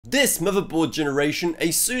This motherboard generation,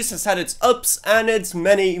 ASUS has had its ups and its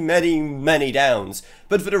many downs.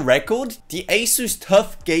 But for the record, the ASUS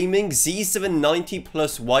TUF Gaming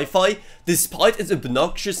Z790-Plus WiFi, despite its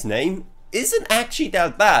obnoxious name, isn't actually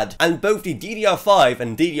that bad, and both the DDR5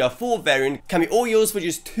 and DDR4 variant can be all yours for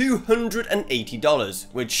just $280,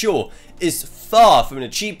 which sure, is far from the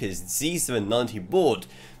cheapest Z790 board.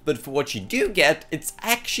 But for what you do get, it's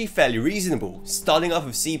actually fairly reasonable. Starting off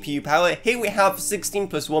with CPU power, here we have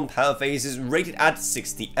 16+1 power phases rated at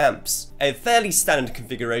 60 amps. A fairly standard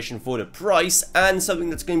configuration for the price, and something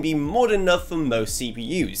that's going to be more than enough for most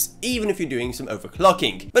CPUs, even if you're doing some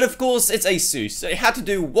overclocking. But of course, it's ASUS, so it had to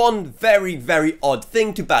do one very odd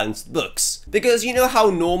thing to balance the books. Because you know how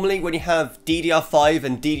normally when you have DDR5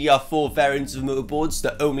 and DDR4 variants of motherboards,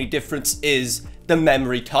 the only difference is the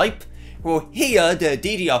memory type? Well, here the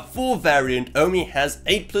DDR4 variant only has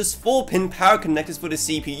 8+4 pin power connectors for the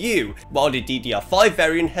CPU, while the DDR5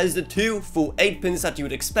 variant has the 2 full 8 pins that you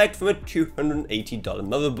would expect from a $280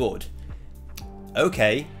 motherboard.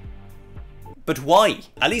 Okay. But why?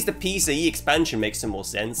 At least the PCIe expansion makes some more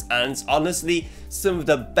sense, and it's honestly some of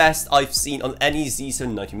the best I've seen on any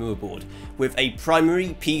Z790 motherboard, with a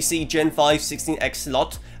primary PC Gen 5 16X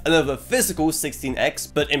slot, another physical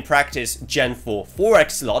 16X, but in practice Gen 4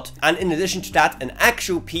 4X slot, and in addition to that an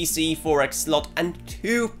actual PCIe 4X slot and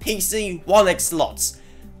 2 PCIe 1X slots.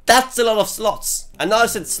 That's a lot of slots. And now I've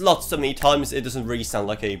said slots so many times it doesn't really sound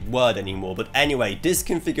like a word anymore, but anyway, this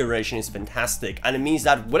configuration is fantastic, and it means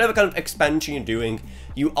that whatever kind of expansion you're doing,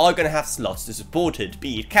 you are going to have slots to support it,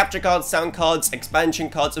 be it capture cards, sound cards, expansion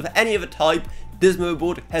cards of any other type. This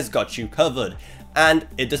motherboard has got you covered. And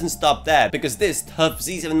it doesn't stop there, because this TUF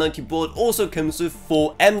Z790 board also comes with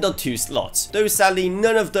 4 M.2 slots, though sadly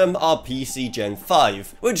none of them are PC Gen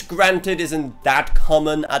 5, which granted isn't that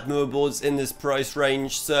common at motherboards in this price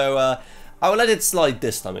range, so I will let it slide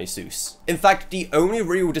this time, ASUS. In fact, the only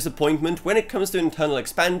real disappointment when it comes to internal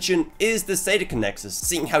expansion is the SATA connectors,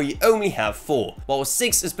 seeing how you only have 4, while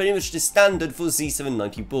 6 is pretty much the standard for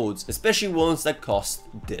Z790 boards, especially ones that cost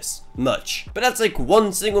this much. But that's like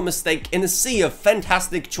one single mistake in a sea of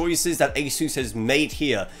fantastic choices that ASUS has made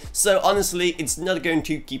here, so honestly, it's not going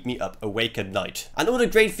to keep me up awake at night. And all the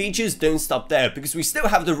great features don't stop there, because we still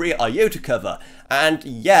have the rear I/O to cover, and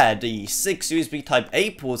yeah, the 6 USB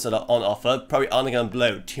Type-A ports that are on offer probably aren't going to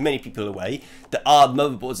blow too many people away. There are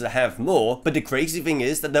motherboards that have more, but the crazy thing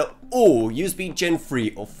is that they're all USB Gen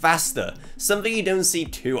 3 or faster, something you don't see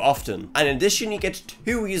too often. And in addition, you get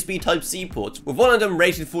 2 USB Type-C ports, with one of them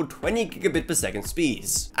rated for 20 gigabit per second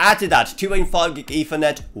speeds. Add to that 2.5 gig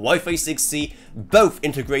Ethernet, Wi-Fi 6E, both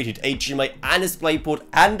integrated HDMI and DisplayPort,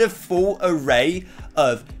 and a full array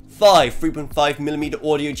of 5 3.5mm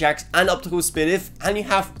audio jacks and optical SPDIF, and you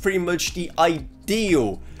have pretty much the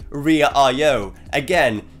ideal rear I/O.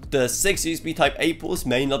 Again, the 6 USB Type-A ports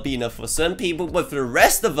may not be enough for some people, but for the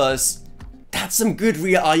rest of us, that's some good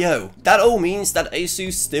rear I/O. That all means that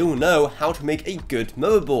ASUS still know how to make a good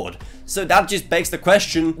motherboard. So that just begs the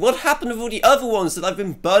question, what happened with all the other ones that I've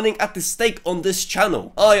been burning at the stake on this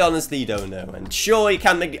channel? I honestly don't know, and sure, you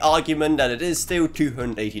can make the argument that it is still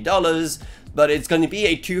 $280, but it's going to be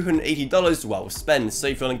a $280 well spent, so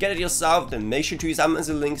if you want to get it yourself, then make sure to use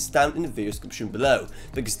Amazon links down in the video description below,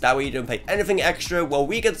 because that way you don't pay anything extra, while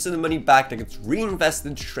we get some money back that gets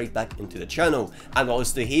reinvested straight back into the channel. And while you're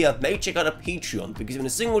still here, make check out our Patreon, because even a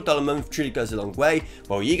single $1 a month truly goes a long way,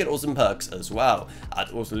 while you get awesome perks as well. I'd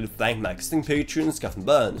also like to thank my existing patrons, Gavin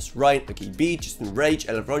Burns, Ryan, Aki B, Justin Rage,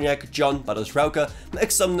 Ella Vroniak, John, Bados Rauka,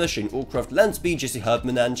 Max Sumner, Shane Allcroft, Lance B, Jesse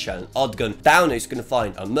Herdman, and Shannon Odgun. Down there you're going to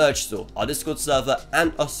find our merch store, our Discord server,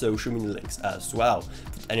 and our social media links as well.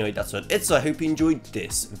 But anyway, that's what it is, so I hope you enjoyed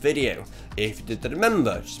this video. If you did, then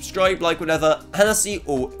remember, subscribe, like, whatever, and I'll see you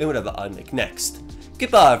all in whatever I make next.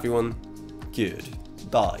 Goodbye everyone,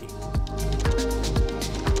 goodbye.